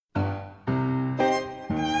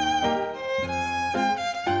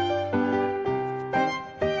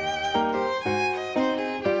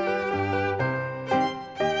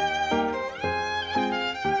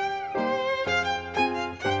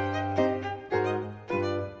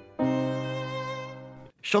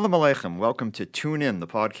Shalom Aleichem. Welcome to Tune In, the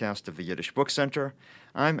podcast of the Yiddish Book Center.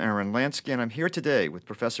 I'm Aaron Lansky, and I'm here today with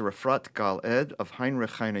Professor Efrat Gal Ed of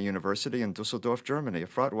Heinrich Heine University in Dusseldorf, Germany.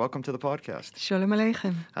 Efrat, welcome to the podcast. Shalom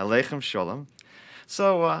Aleichem. Aleichem Shalom.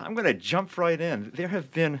 So I'm going to jump right in. There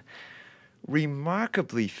have been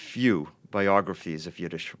remarkably few biographies of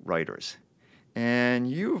Yiddish writers. And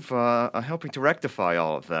you've are helping to rectify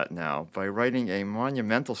all of that now by writing a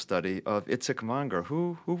monumental study of Itzik Manger.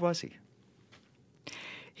 Who was he?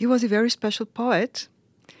 He was a very special poet.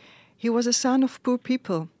 He was a son of poor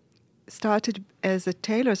people. Started as a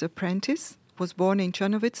tailor's apprentice, was born in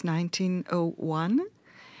Czernowitz, 1901.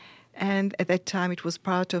 And at that time it was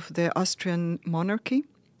part of the Austrian monarchy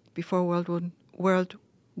before World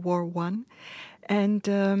War I.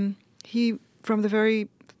 And he, from the very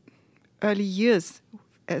early years,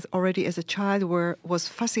 already as a child, was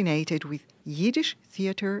fascinated with Yiddish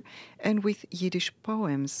theater and with Yiddish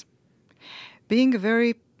poems. Being a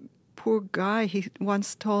very poor guy, he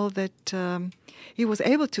once told that he was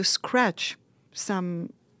able to scratch some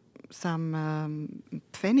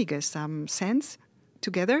pfennige, some cents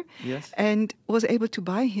together, yes, and was able to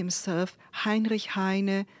buy himself Heinrich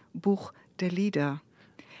Heine Buch der Lieder.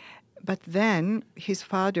 But then his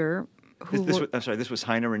father, this was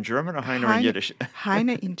Heine in German or Heine in Yiddish? Heine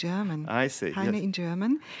in German. I see. Heine yes. in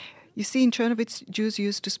German. You see, in Czernowitz, Jews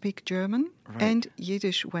used to speak German and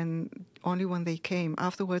Yiddish only when they came.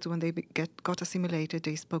 Afterwards, when they got assimilated,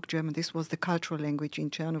 they spoke German. This was the cultural language in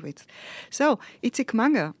Czernowitz. So, Itzik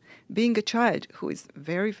Manger, being a child who is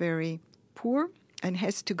very, very poor and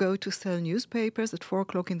has to go to sell newspapers at 4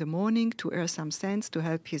 o'clock in the morning to earn some cents to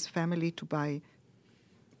help his family to buy,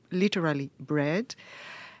 literally, bread,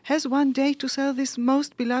 has one day to sell this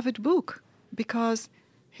most beloved book because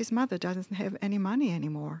his mother doesn't have any money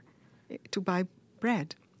anymore to buy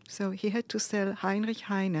bread. So he had to sell Heinrich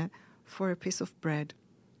Heine for a piece of bread.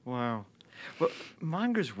 Wow. Well,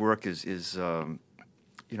 Manger's work is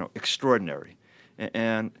extraordinary.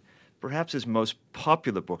 And perhaps his most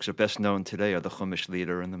popular books are best known today are the Chumash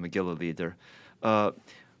Lieder and the Megillah Lieder.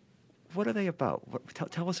 What are they about?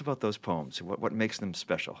 Tell us about those poems. What makes them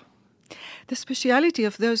special? The speciality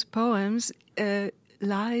of those poems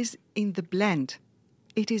lies in the blend.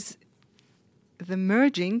 It is the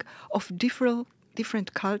merging of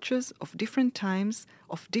different cultures, of different times,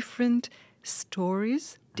 of different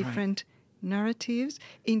stories, different narratives,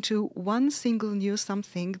 into one single new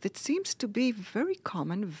something that seems to be very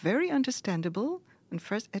common, very understandable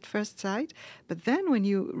at first sight. But then when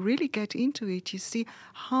you really get into it, you see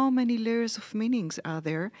how many layers of meanings are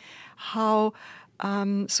there, how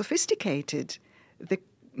sophisticated the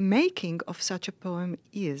making of such a poem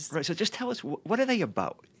is. Right, so just tell us, what are they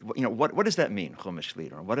about? What does that mean, Chumash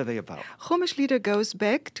Lieder? What are they about? Chumash Lieder goes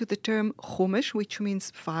back to the term Chumash, which means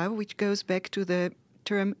 5, which goes back to the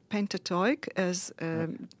term Pentateuch as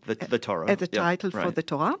the Torah. As the title for the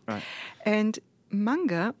Torah. Right. And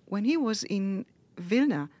Manger, when he was in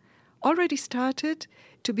Vilna, already started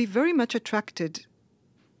to be very much attracted.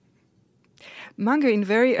 Manger in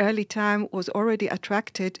very early time was already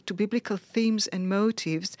attracted to biblical themes and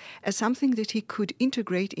motives as something that he could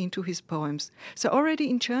integrate into his poems. So already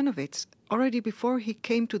in Czernowitz, already before he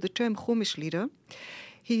came to the term Chumash Lieder,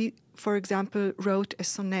 he, for example, wrote a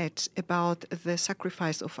sonnet about the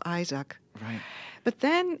sacrifice of Isaac. Right. But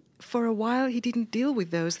then, for a while, he didn't deal with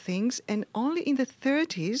those things, and only in the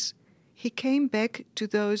 30s, he came back to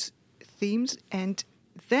those themes, and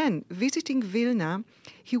then, visiting Vilna,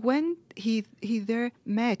 he there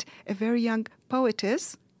met a very young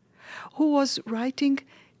poetess who was writing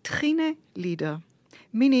Trine Lieder,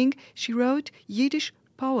 meaning she wrote Yiddish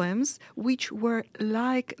poems which were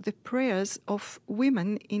like the prayers of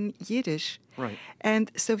women in Yiddish. Right.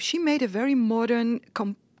 And so she made a very modern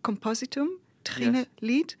compositum, Trine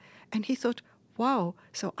Lied, and he thought, wow,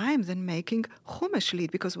 so I'm then making Chumash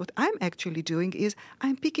Lied, because what I'm actually doing is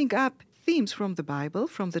I'm picking up themes from the Bible,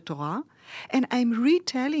 from the Torah, and I'm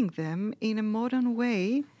retelling them in a modern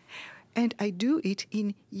way, and I do it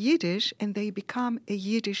in Yiddish, and they become a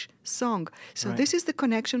Yiddish song. So This is the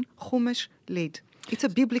connection, Chumash Lied. It's a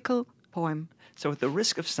biblical poem. So at the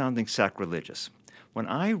risk of sounding sacrilegious, when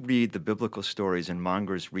I read the biblical stories in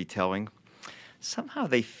Manger's retelling, somehow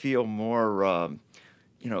they feel more,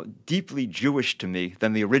 deeply Jewish to me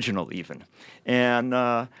than the original even.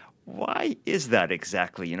 And why is that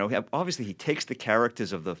exactly? Obviously he takes the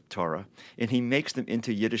characters of the Torah and he makes them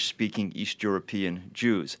into Yiddish-speaking East European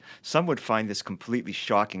Jews. Some would find this completely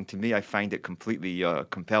shocking. To me, I find it completely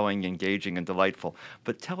compelling, engaging, and delightful.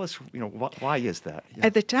 But tell us, why is that? Yeah.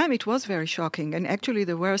 At the time, it was very shocking, and actually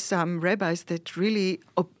there were some rabbis that really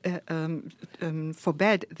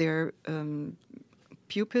forbade their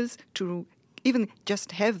pupils to even just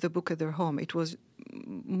have the book at their home. It was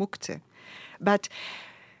muktzeh. But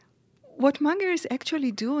what Manger is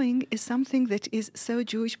actually doing is something that is so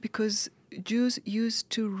Jewish, because Jews used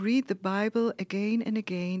to read the Bible again and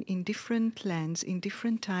again in different lands, in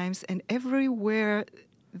different times, and everywhere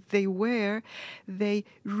they were, they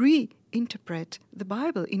reinterpret the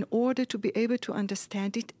Bible in order to be able to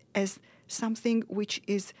understand it as something which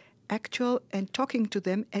is actual and talking to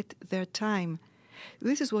them at their time.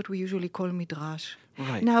 This is what we usually call midrash.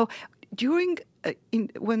 Right. Now, during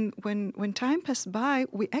when time passed by,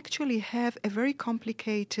 we actually have a very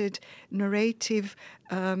complicated narrative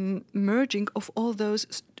merging of all those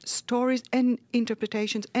stories and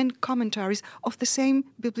interpretations and commentaries of the same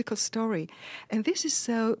biblical story. And this is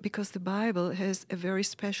so because the Bible has a very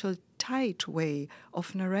special tight way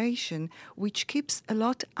of narration which keeps a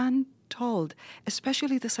lot untold,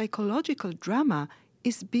 especially the psychological drama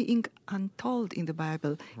is being untold in the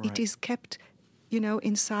Bible. Right. It is kept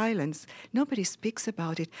in silence. Nobody speaks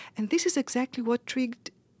about it. And this is exactly what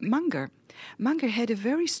triggered Manger. Manger had a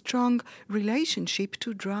very strong relationship to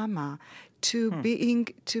drama, to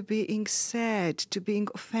being sad, to being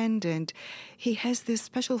offended. He has this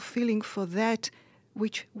special feeling for that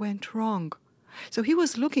which went wrong. So he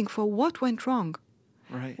was looking for what went wrong.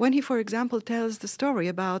 Right. When he, for example, tells the story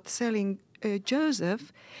about selling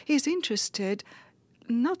Joseph, he's interested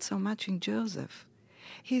not so much in Joseph.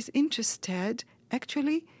 He's interested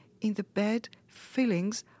actually in the bad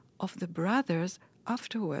feelings of the brothers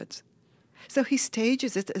afterwards. So he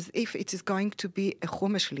stages it as if it is going to be a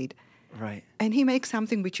Chumash lied. Right. And he makes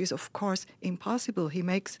something which is, of course, impossible. He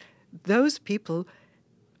makes those people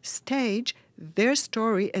stage their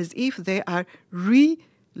story as if they are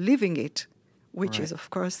reliving it, which Right. is, of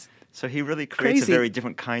course, So he really creates crazy. a very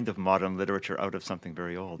different kind of modern literature out of something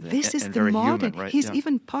very old. This is and the very modern. human, right? He's Yeah.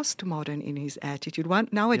 even postmodern in his attitude.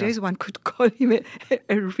 Nowadays, one could call him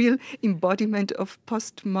a real embodiment of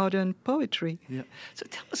postmodern poetry. Yeah. So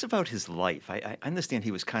tell us about his life. I understand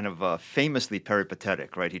he was kind of famously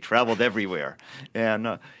peripatetic, right? He traveled everywhere.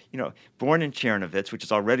 And, born in Chernovitz, which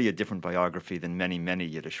is already a different biography than many, many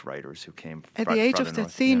Yiddish writers who came At from the age the of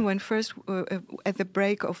north. 13, Yeah. when at the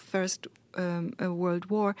break of First World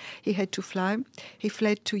War, he had to fly. He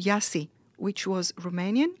fled to Iasi, which was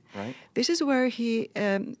Romanian. Right. This is where he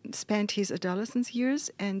spent his adolescence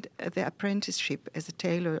years and the apprenticeship as a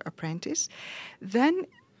tailor apprentice. Then,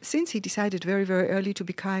 since he decided very, very early to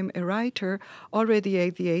become a writer, already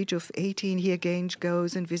at the age of 18, he again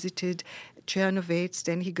goes and visited Chernovitz,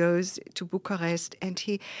 then he goes to Bucharest, and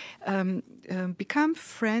he become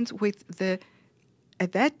friends with the,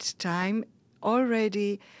 at that time,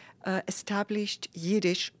 already established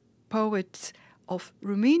Yiddish poets of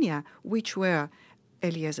Romania, which were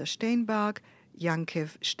Eliezer Steinberg,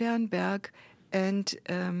 Yankev Sternberg, and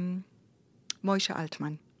Moishe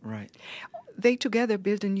Altman. Right. They together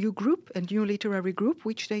built a new literary group,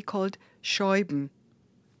 which they called Scheiben,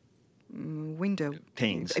 window.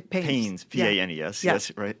 Panes. Panes. Panes. P-A-N-E-S. Yeah.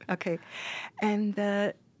 Yes, right. Okay. And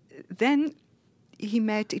then he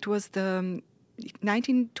met, it was the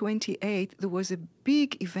 1928, there was a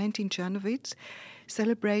big event in Chernovitz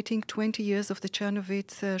celebrating 20 years of the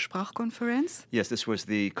Chernovitz Sprachkonferenz. Yes, this was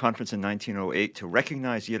the conference in 1908 to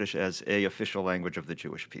recognize Yiddish as a official language of the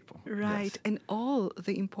Jewish people. Right. Yes. And all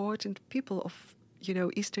the important people of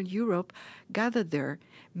Eastern Europe gathered there,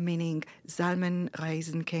 meaning Zalman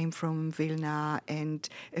Reisen came from Vilna and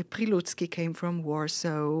Prilutsky came from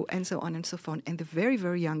Warsaw, and so on and so forth. And the very,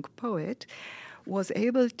 very young poet was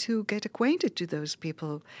able to get acquainted to those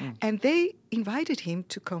people, and they invited him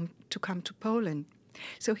to come to Poland.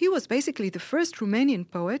 So he was basically the first Romanian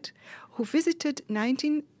poet who visited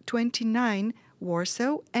 1929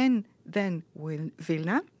 Warsaw and then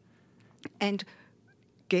Vilna, and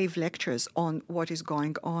gave lectures on what is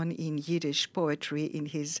going on in Yiddish poetry in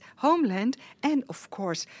his homeland, and of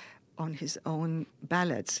course on his own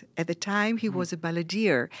ballads. At the time, he was a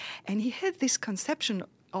balladeer, and he had this conception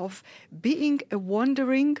of being a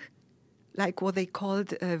wandering, like what they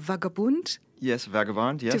called a vagabond. Yes,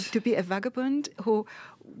 vagabond, yes. To be a vagabond who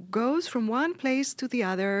goes from one place to the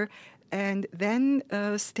other and then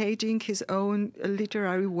staging his own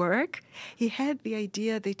literary work. He had the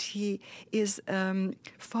idea that he is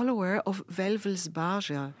follower of Velvel's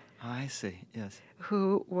Barja, I see, yes.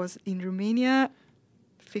 who was in Romania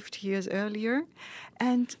 50 years earlier.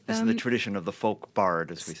 And This is the tradition of the folk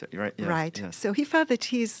bard, as we say, right? Yes, right. yes. So he felt that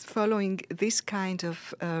he is following this kind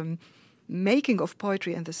of making of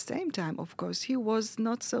poetry. At the same time, of course, he was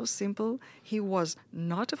not so simple. He was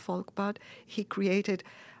not a folk bard. He created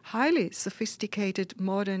highly sophisticated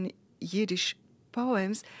modern Yiddish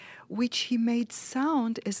poems, which he made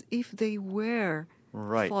sound as if they were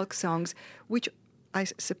folk songs, which I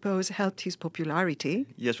suppose helped his popularity.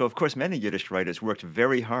 Yes, well, of course, many Yiddish writers worked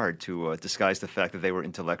very hard to disguise the fact that they were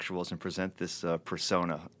intellectuals and present this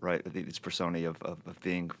persona, right? This persona of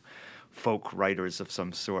being folk writers of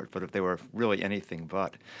some sort, but if they were really anything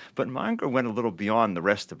but. But Manger went a little beyond the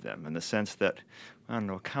rest of them in the sense that, I don't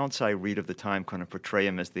know, accounts I read of the time kind of portray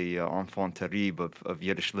him as the enfant terrible of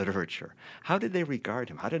Yiddish literature. How did they regard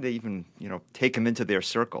him? How did they even, take him into their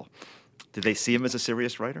circle? Did they see him as a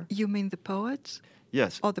serious writer? You mean the poets?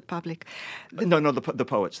 Yes. Or the public? No, the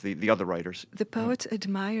poets, the other writers. The poets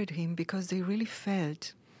admired him because they really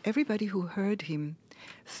felt, everybody who heard him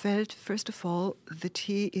felt, first of all, that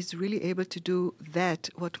he is really able to do that,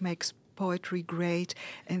 what makes poetry great,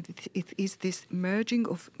 and it is this merging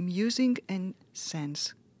of musing and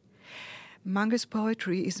sense. Manger's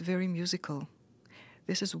poetry is very musical.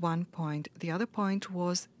 This is one point. The other point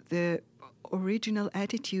was the original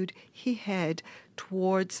attitude he had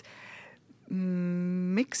towards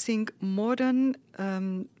mixing modern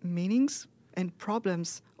meanings and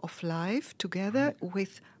problems of life together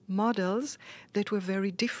with models that were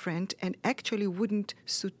very different and actually wouldn't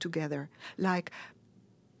suit together, like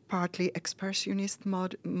partly expressionist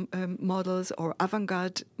models or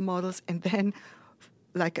avant-garde models, and then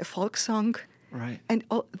like a folk song. Right. And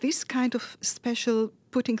all this kind of special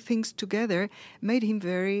putting things together made him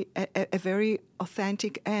a very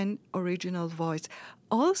authentic and original voice.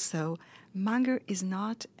 Also, Manger is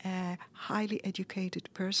not a highly educated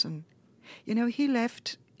person.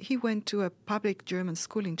 He went to a public German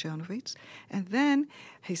school in Czernowitz, and then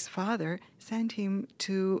his father sent him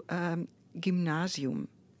to gymnasium.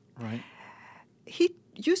 Right. He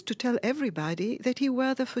used to tell everybody that he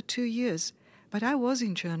were there for 2 years. But I was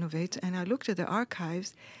in Czernowitz, and I looked at the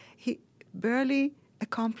archives. He barely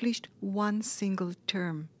accomplished one single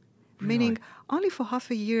term. Really? Meaning only for half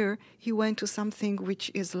a year he went to something which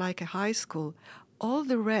is like a high school. All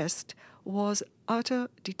the rest was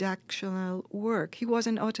autodidactional work. He was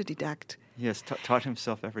an autodidact. Yes, taught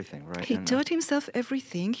himself everything, right? He taught himself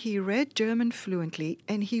everything. He read German fluently,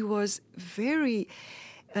 and he was very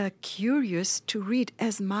curious to read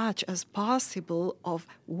as much as possible of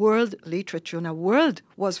world literature. Now, world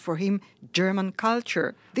was for him German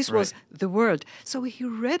culture. This was the world. So he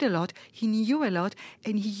read a lot, he knew a lot,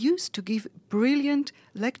 and he used to give brilliant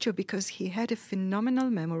lecture because he had a phenomenal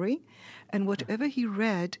memory, and whatever he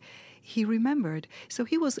read, he remembered. So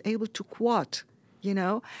he was able to quote, Isn't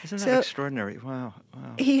that extraordinary? Wow.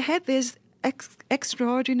 He had this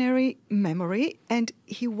extraordinary memory, and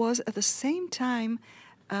he was at the same time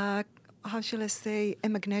how shall I say, a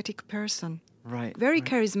magnetic person. Right. Very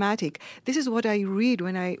charismatic. This is what I read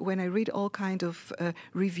when I read all kind of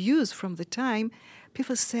reviews from the time.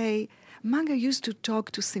 People say, Manger used to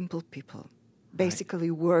talk to simple people, basically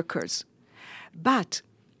workers. But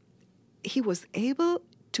he was able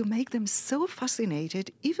to make them so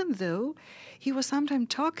fascinated, even though he was sometimes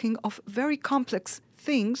talking of very complex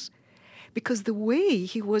things, because the way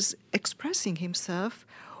he was expressing himself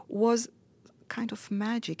was kind of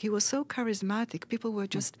magic. He was so charismatic. People were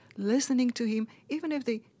just listening to him, even if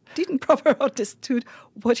they didn't properly understood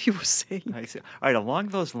what he was saying. I see. All right, along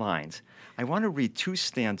those lines, I want to read 2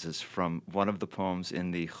 stanzas from one of the poems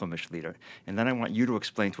in the Chumash Lieder, and then I want you to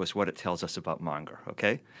explain to us what it tells us about Manger,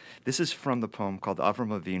 okay? This is from the poem called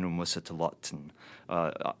Avram Avinu Musa to Lotten.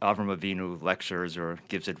 Avram Avinu lectures or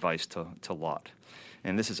gives advice to Lot.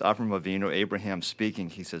 And this is Avram Avinu, Abraham speaking.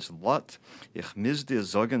 He says, Lot, ich mis dir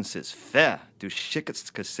sagen, es ist fair, du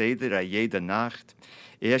schickst geseder a jede Nacht.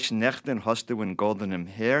 Erst Nächten hast du in goldenem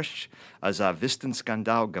Hirsch, als a wisten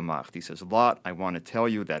Skandal gemacht. He says, Lot, I want to tell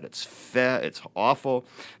you that it's fair, it's awful,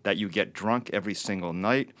 that you get drunk every single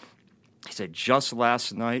night. He said, just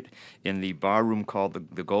last night in the bar room called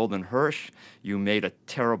the Golden Hirsch, you made a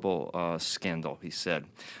terrible scandal, he said.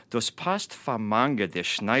 Das passt von Manger der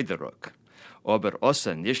Schneideruk. Aber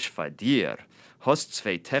ossa nicht für dir, hast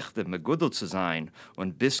 2 Töchter megudel zu sein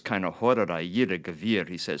und bist keine Horror jeder Gewirr.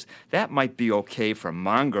 He says, that might be okay for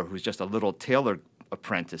Manger, who's just a little tailor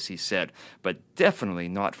apprentice, he said, but definitely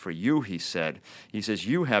not for you, he said. He says,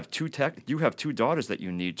 you have 2 daughters that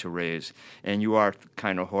you need to raise, and you are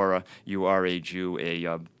kind of Horror, you are a Jew,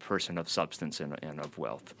 a person of substance and of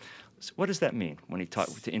wealth. So what does that mean when he taught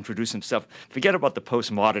to introduce himself? Forget about the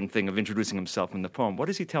postmodern thing of introducing himself in the poem. What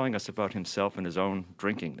is he telling us about himself and his own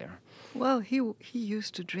drinking there? Well, he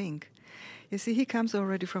used to drink. You see, he comes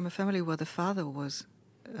already from a family where the father was,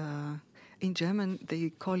 in German, they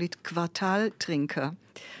call it Quartaltrinker.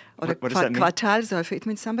 Or what does that mean? Quartalsäufer. It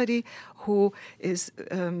means somebody who is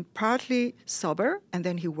partly sober, and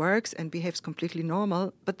then he works and behaves completely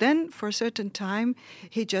normal. But then for a certain time,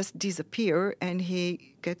 he just disappears and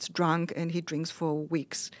he gets drunk and he drinks for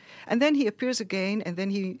weeks. And then he appears again and then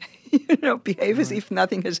he behaves as if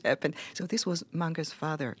nothing has happened. So this was Manger's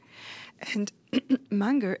father. And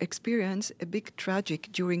Manger experienced a big tragic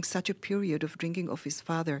during such a period of drinking of his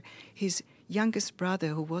father. His youngest brother,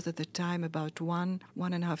 who was at the time about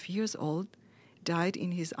 1.5 years old, died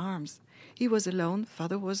in his arms. He was alone.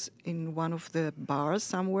 Father was in one of the bars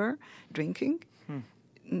somewhere drinking,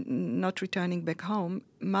 not returning back home.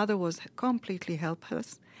 Mother was completely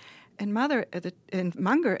helpless. And Manger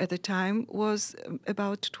at the time was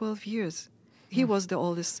about 12 years. He was the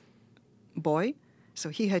oldest boy, so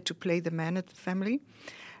he had to play the man at the family.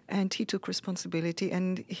 And he took responsibility,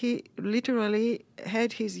 and he literally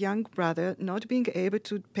had his young brother not being able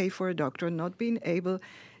to pay for a doctor, not being able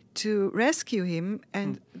to rescue him,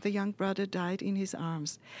 and the young brother died in his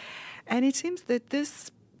arms. And it seems that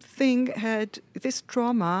this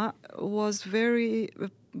trauma was very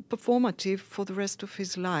performative for the rest of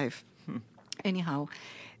his life. Anyhow,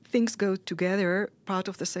 things go together. Part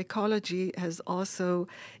of the psychology has also,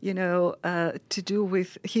 to do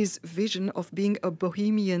with his vision of being a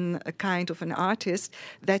bohemian kind of an artist.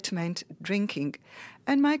 That meant drinking.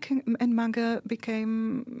 And Manger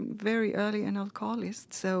became very early an alcoholic.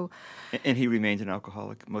 So, and he remained an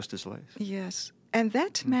alcoholic most of his life. Yes. And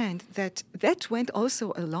that meant that went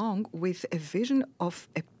also along with a vision of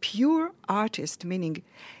a pure artist, meaning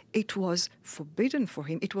it was forbidden for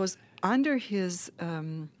him. It was under his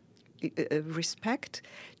respect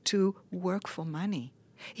to work for money.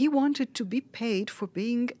 He wanted to be paid for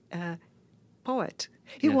being a poet.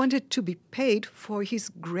 He wanted to be paid for his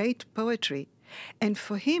great poetry. And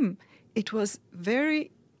for him, it was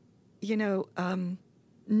very,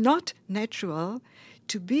 not natural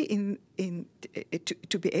to be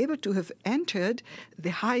to be able to have entered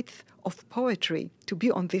the height of poetry, to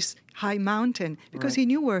be on this high mountain, because he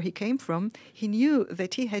knew where he came from. He knew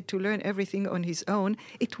that he had to learn everything on his own.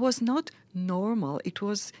 It was not normal. It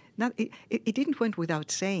was not. It didn't went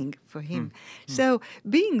without saying for him. So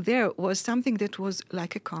being there was something that was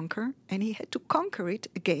like a conquer, and he had to conquer it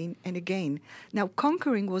again and again. Now,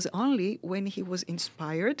 conquering was only when he was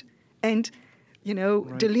inspired and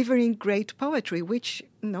delivering great poetry, which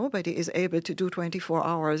nobody is able to do 24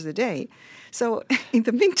 hours a day. So in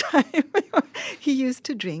the meantime, he used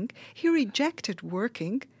to drink. He rejected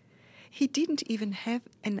working. He didn't even have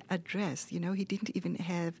an address. He didn't even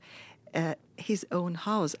have his own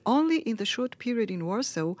house. Only in the short period in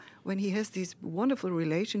Warsaw, when he has this wonderful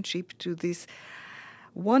relationship to this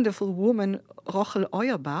wonderful woman, Rochel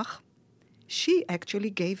Auerbach, she actually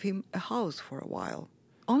gave him a house for a while.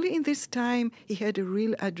 Only in this time he had a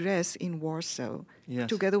real address in Warsaw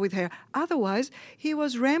together with her. Otherwise, he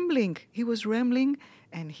was rambling.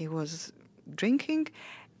 And he was drinking.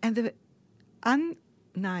 And the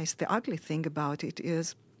ugly thing about it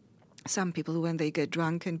is some people, when they get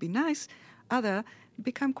drunk, can be nice. Other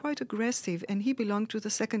become quite aggressive, and he belonged to the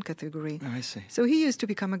second category. Oh, I see. So he used to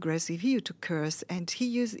become aggressive. He used to curse, and he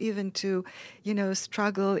used even to,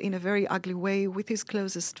 struggle in a very ugly way with his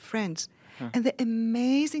closest friends. And the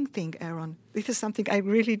amazing thing, Aaron, this is something I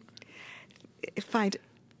really find.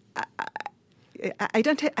 I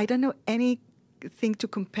don't know anything to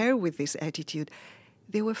compare with this attitude.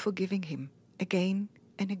 They were forgiving him again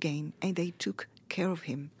and again, and they took care of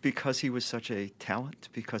him. Because he was such a talent,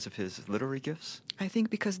 because of his literary gifts? I think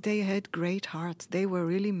because they had great hearts. They were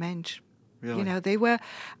really mensch. Really? They were.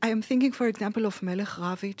 I am thinking, for example, of Melech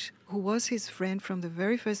Ravitch, who was his friend from the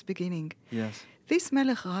very first beginning. Yes. This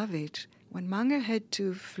Melech Ravitch, when Manger had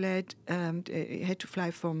to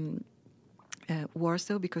fly from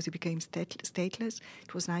Warsaw because he became stateless,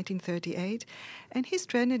 it was 1938, and he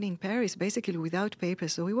stranded in Paris basically without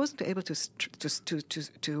papers, so he wasn't able to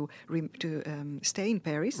stay in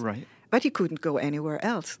Paris. Right. But he couldn't go anywhere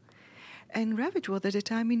else. And Ravitch was at the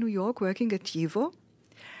time in New York working at TiVo,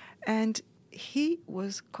 and he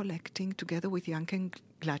was collecting together with Janken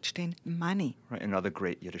Gladstein money. Right, another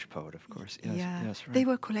great Yiddish poet, of course. Yes, yeah, yes, right. They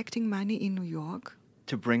were collecting money in New York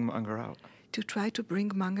to bring Manger out. To try to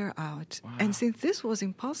bring Manger out. Wow. And since this was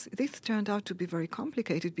impossible, this turned out to be very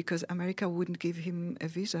complicated because America wouldn't give him a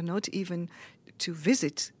visa, not even to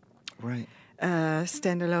visit. Right.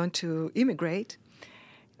 Stand alone to immigrate.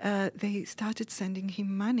 They started sending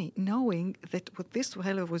him money, knowing that what this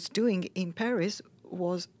fellow was doing in Paris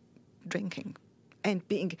was drinking and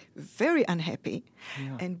being very unhappy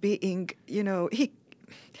and being,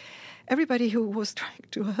 everybody who was trying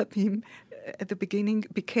to help him at the beginning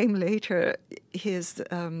became later his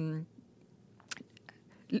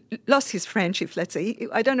lost his friendship, let's say.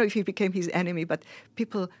 I don't know if he became his enemy, but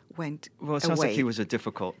people went Well, it sounds away. like he was a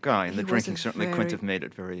difficult guy, and He the was drinking a certainly couldn't have made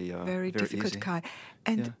it very difficult easy. guy.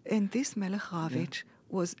 And this Melech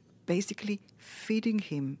was basically feeding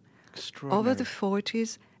him over the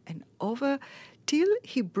 40s and over till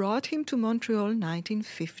he brought him to Montreal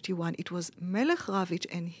 1951. It was Melech Ravitch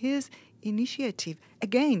and his initiative,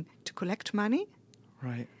 again, to collect money,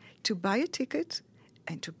 Right. to buy a ticket,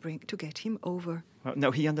 and to get him over. Well,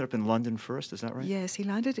 no, he ended up in London first, is that right? Yes, he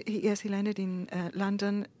landed in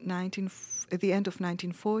London at the end of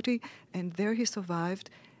 1940, and there he survived,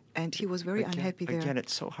 and he was very unhappy there. Again,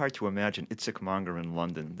 it's so hard to imagine Itzik Manger in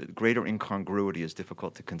London. The greater incongruity is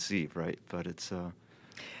difficult to conceive, right? But it's...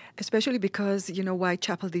 Especially because,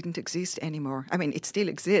 Whitechapel didn't exist anymore. I mean, it still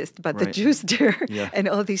exists, but Right. the Jews there Yeah. and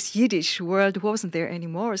all this Yiddish world wasn't there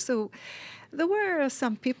anymore. So there were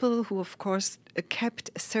some people who, of course,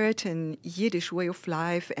 kept a certain Yiddish way of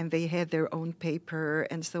life, and they had their own paper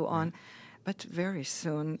and so on. But very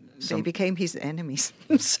soon they became his enemies.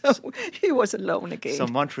 So he was alone again. So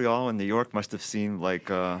Montreal and New York must have seemed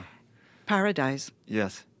like... paradise.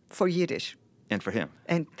 Yes. For Yiddish. And for him.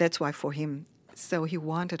 And that's why for him. So he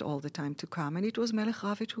wanted all the time to come. And it was Melech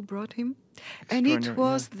Ravitch who brought him. And it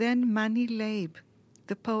was then Mani Leib,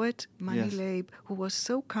 the poet Mani Leib, who was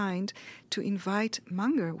so kind to invite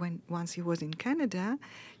Manger, once he was in Canada,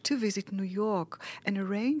 to visit New York, and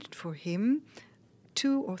arranged for him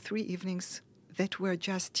 2 or 3 evenings that were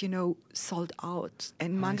just, sold out.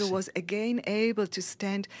 And Manger was again able to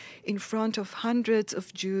stand in front of hundreds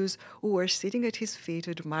of Jews who were sitting at his feet,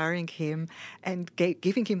 admiring him, and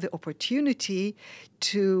giving him the opportunity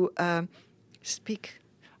to speak.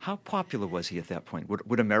 How popular was he at that point?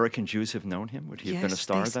 Would American Jews have known him? Would he have been a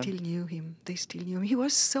star then? Yes, they still knew him. They still knew him. He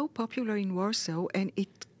was so popular in Warsaw, and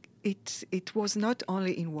it was not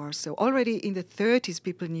only in Warsaw. Already in the 30s,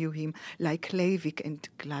 people knew him, like Leivik and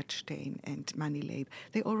Gladstein and Mani Leib.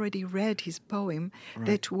 They already read his poem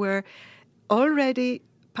that were already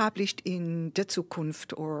published in Der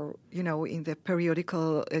Zukunft, or, in the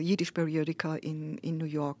periodical, Yiddish periodical in New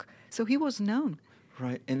York. So he was known.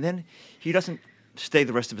 Right. And then he doesn't stay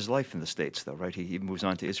the rest of his life in the States, though, right? He moves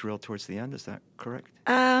on to Israel towards the end. Is that correct?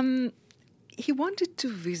 He wanted to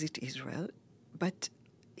visit Israel, but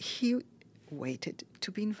he waited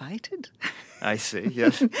to be invited. I see,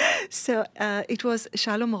 yes. So it was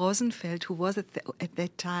Shalom Rosenfeld, who was at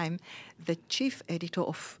that time the chief editor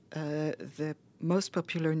of the most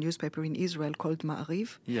popular newspaper in Israel called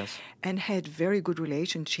Ma'ariv, yes, and had very good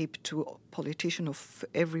relationship to politicians of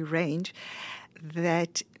every range,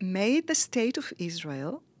 that made the State of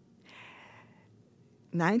Israel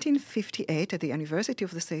 1958, at the anniversary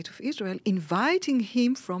of the State of Israel, inviting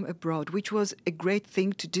him from abroad, which was a great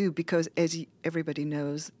thing to do because, as everybody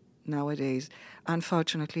knows nowadays,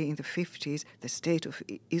 unfortunately in the 50s, the State of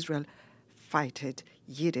Israel fighted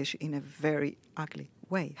Yiddish in a very ugly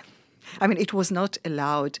way. I mean, it was not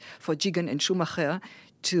allowed for Jigan and Schumacher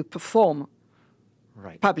to perform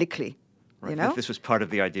publicly. Right. This was part of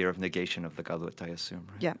the idea of negation of the Galut, I assume.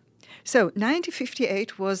 Right? Yeah. So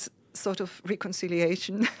 1958 was sort of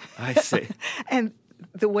reconciliation. I see. And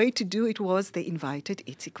the way to do it was they invited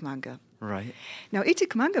Itzik Manger. Right. Now,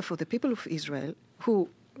 Itzik Manger, for the people of Israel, who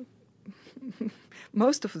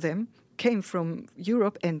most of them came from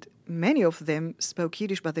Europe, and many of them spoke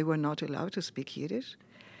Yiddish, but they were not allowed to speak Yiddish.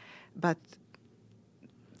 But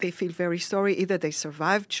they feel very sorry. Either they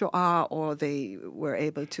survived Shoah or they were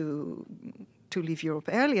able to leave Europe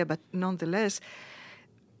earlier, but nonetheless,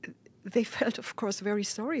 they felt, of course, very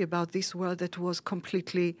sorry about this world that was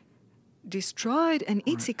completely destroyed. And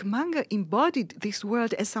Itzik Manger embodied this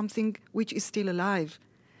world as something which is still alive.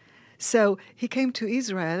 So he came to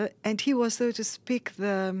Israel, and he was, so to speak,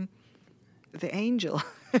 the angel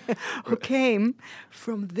who came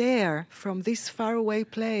from there, from this faraway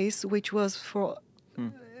place, which was for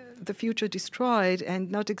the future destroyed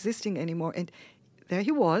and not existing anymore. And there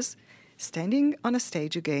he was, standing on a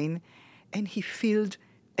stage again, and he filled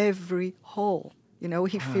every hole.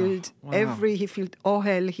 He filled he filled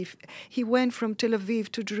Ohel. He went from Tel Aviv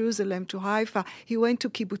to Jerusalem to Haifa. He went to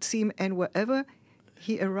kibbutzim, and wherever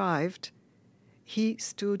he arrived, he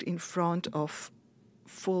stood in front of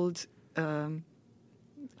full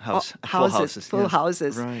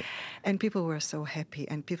houses. Right. And people were so happy,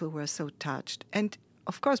 and people were so touched. And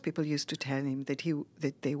of course, people used to tell him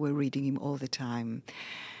that they were reading him all the time.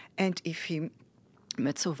 And if he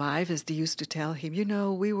met survivors, they used to tell him,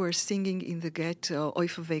 we were singing in the ghetto,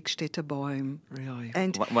 Auf dem Weg steht der Baum. Really?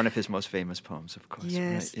 And one of his most famous poems, of course.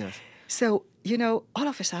 Yes. Right, yes. So, all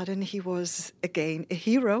of a sudden, he was, again, a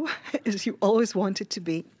hero, as you always wanted to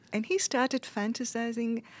be. And he started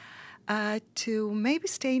fantasizing to maybe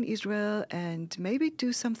stay in Israel and maybe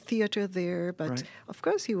do some theater there. But Right. of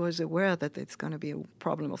course, he was aware that it's going to be a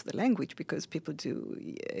problem of the language because people do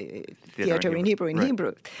theater in Hebrew. Right.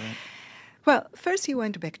 Hebrew. Right. Well, first he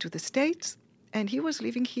went back to the States, and he was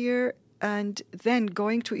living here and then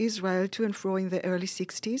going to Israel to and fro in the early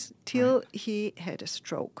 60s till Right. he had a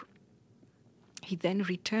stroke. He then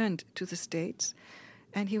returned to the States,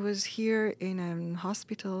 and he was here in a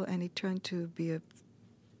hospital, and it turned to be a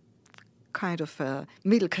kind of a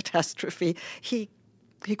middle catastrophe. He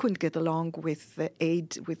couldn't get along with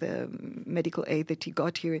the medical aid that he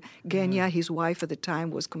got here. Genya, his wife at the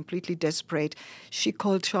time, was completely desperate. She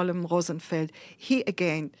called Sholem Rosenfeld. He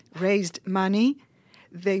again raised money.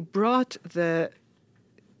 They brought the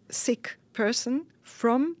sick person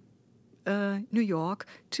from New York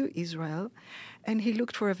to Israel, and he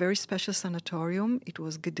looked for a very special sanatorium. It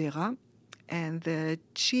was Gedera, and the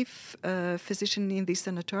chief physician in this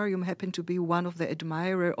sanatorium happened to be one of the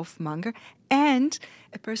admirers of Manger and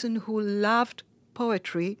a person who loved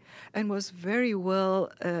poetry and was very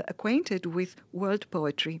well acquainted with world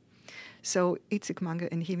poetry. So Itzik Manger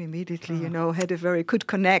and him immediately, could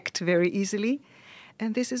connect very easily.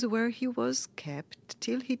 And this is where he was kept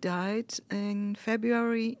till he died in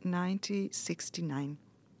February 1969.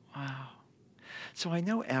 Wow. So I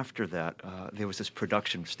know after that there was this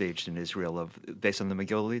production staged in Israel based on the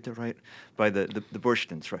Megillah, right? By the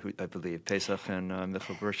Burstins, right, I believe. Pesach and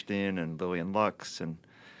Michael Burstin and Lillian Lux. And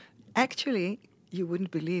actually, you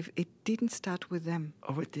wouldn't believe it didn't start with them.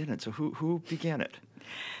 Oh, it didn't. So who began it?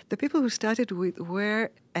 The people who started with were,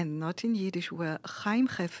 and not in Yiddish, were Chaim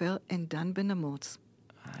Hefer and Dan Ben Amotz.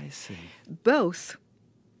 I see. Both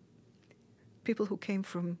people who came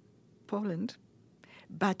from Poland,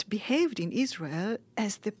 but behaved in Israel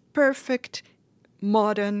as the perfect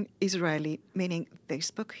modern Israeli, meaning they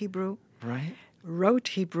spoke Hebrew, right? Wrote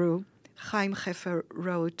Hebrew. Chaim Hefer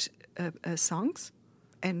wrote songs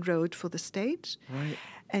and wrote for the stage. Right.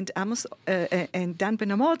 And and Dan Ben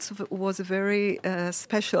Amotz was a very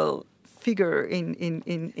special figure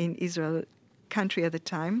in Israel country at the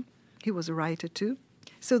time. He was a writer too.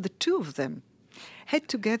 So the two of them had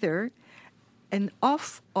together an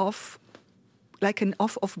off-off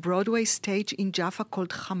Broadway stage in Jaffa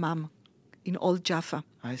called Hammam, in Old Jaffa.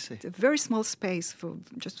 I see. It's a very small space for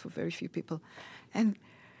very few people. And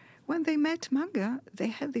when they met Manger, they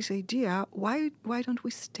had this idea, why don't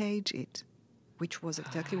we stage it? Which was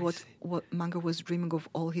exactly what Manger was dreaming of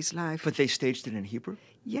all his life. But they staged it in Hebrew?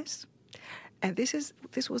 Yes. And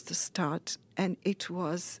this was the start, and it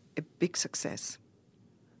was a big success.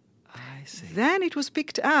 I see. Then it was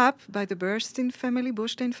picked up by the Burstein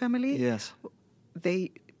family. Yes.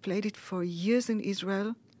 They played it for years in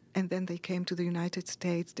Israel, and then they came to the United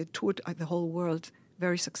States. They toured the whole world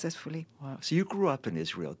very successfully. Wow. So you grew up in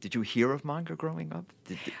Israel. Did you hear of Manger growing up?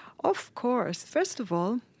 Of course. First of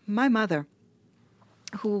all, my mother,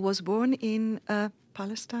 who was born in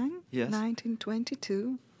Palestine, Yes.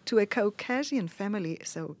 1922, to a Caucasian family,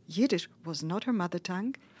 so Yiddish was not her mother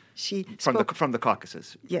tongue. She from the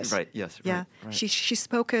Caucasus. Yes. Right. Yes. Yeah. Right. She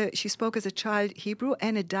spoke as a child Hebrew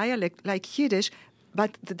and a dialect like Yiddish,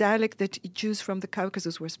 but the dialect that Jews from the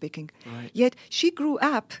Caucasus were speaking. Right. Yet she grew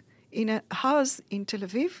up in a house in Tel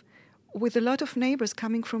Aviv with a lot of neighbors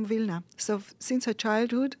coming from Vilna. So since her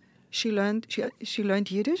childhood, she learned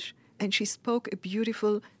Yiddish, and she spoke a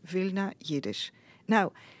beautiful Vilna Yiddish.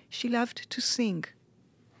 Now, she loved to sing.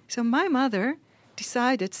 So my mother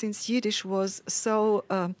decided, since Yiddish was so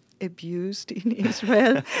abused in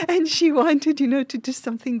Israel, and she wanted, to do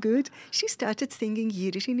something good, she started singing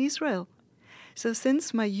Yiddish in Israel. So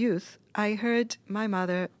since my youth, I heard my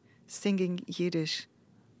mother singing Yiddish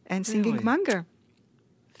and singing Really? Manger.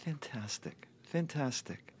 Fantastic.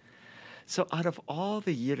 Fantastic. So out of all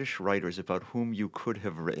the Yiddish writers about whom you could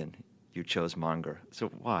have written, you chose Manger. So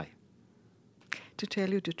why? To tell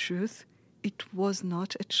you the truth, it was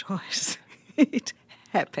not a choice. It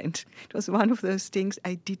happened. It was one of those things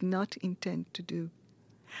I did not intend to do.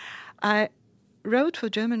 I wrote for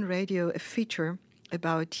German radio a feature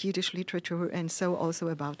about Yiddish literature and so also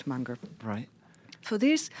about Manger. Right. For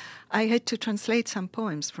this, I had to translate some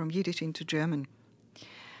poems from Yiddish into German.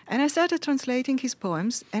 And I started translating his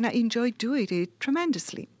poems, and I enjoyed doing it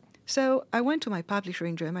tremendously. So I went to my publisher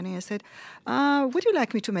in Germany and I said, would you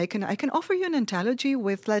like me to I can offer you an anthology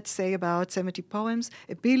with, let's say, about 70 poems,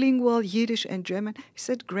 a bilingual Yiddish and German. He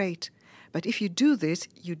said, great. But if you do this,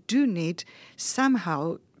 you do need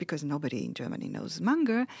somehow, because nobody in Germany knows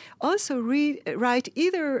Manger, also write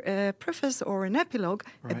either a preface or an epilogue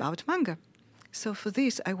about Manger. So for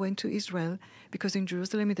this, I went to Israel because in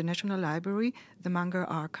Jerusalem, in the National Library, the Manger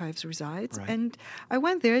Archives resides. Right. And I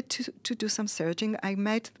went there to do some searching. I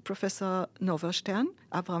met Professor Noverstern,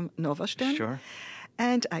 Avram Noverstern. Sure.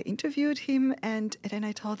 And I interviewed him, and then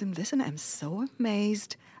I told him, listen, I'm so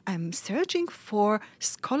amazed. I'm searching for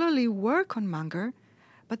scholarly work on Manger,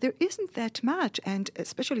 but there isn't that much. And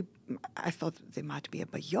especially, I thought there might be a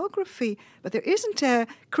biography, but there isn't a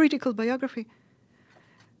critical biography.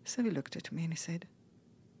 So he looked at me and he said,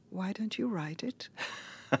 why don't you write it?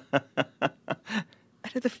 And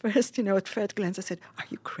at the first, at first glance, I said, are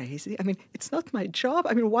you crazy? I mean, it's not my job.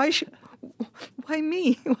 I mean, why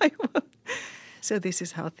me? Why? So this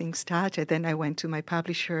is how things started. Then I went to my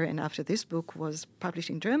publisher, and after this book was published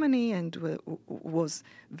in Germany and was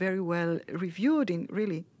very well reviewed in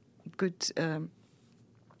really good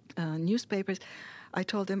newspapers, I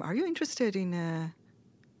told them, are you interested in a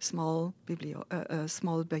small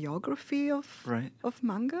biography of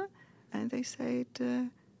Manger? And they said,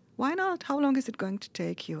 why not? How long is it going to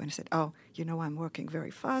take you? And I said, I'm working very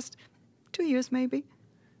fast, 2 years maybe.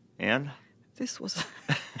 And? This was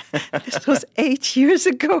 8 years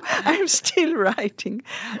ago. I'm still writing,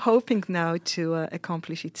 hoping now to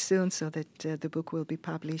accomplish it soon so that the book will be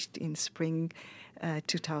published in spring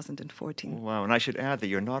 2014. Wow, and I should add that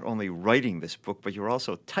you're not only writing this book, but you're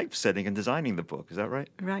also typesetting and designing the book. Is that right?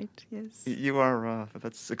 Right, yes. You are,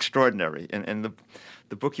 that's extraordinary. And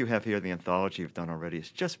the book you have here, the anthology you've done already,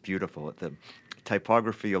 is just beautiful. The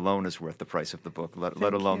typography alone is worth the price of the book,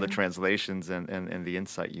 let alone the translations and the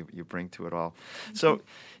insight you bring to it all. Mm-hmm. So,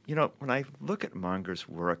 when I look at Manger's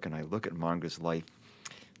work and I look at Manger's life,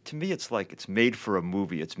 to me it's like it's made for a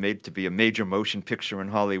movie. It's made to be a major motion picture in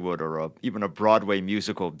Hollywood or even a Broadway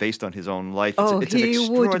musical based on his own life. It's an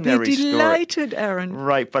extraordinary would be delighted, story. Aaron.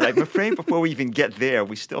 Right, but I'm afraid before we even get there,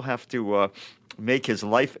 we still have to make his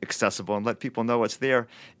life accessible and let people know it's there.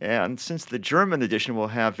 And since the German edition will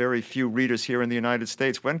have very few readers here in the United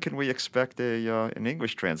States, when can we expect an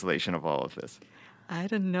English translation of all of this? I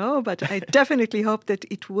don't know, but I definitely hope that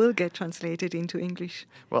it will get translated into English.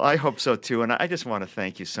 Well, I hope so too, and I just want to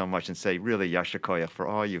thank you so much and say really Yasher Koyach for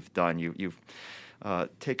all you've done. You've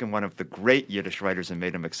taken one of the great Yiddish writers and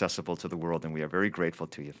made him accessible to the world, and we are very grateful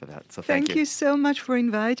to you for that. So thank you. Thank you so much for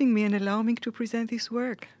inviting me and allowing me to present this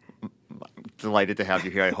work. I'm delighted to have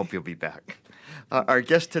you here. I hope you'll be back. Our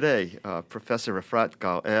guest today, Professor Efrat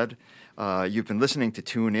Gal Ed. You've been listening to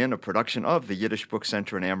Tune In, a production of the Yiddish Book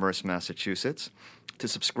Center in Amherst, Massachusetts. To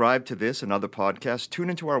subscribe to this and other podcasts, tune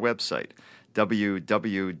into our website,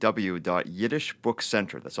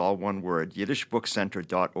 www.yiddishbookcenter, that's all one word,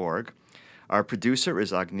 yiddishbookcenter.org. Our producer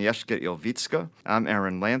is Agnieszka Ilvitska. I'm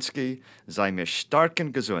Aaron Lansky. Sei mir stark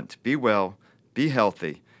und gesund. Be well, be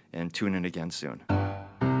healthy, and tune in again soon.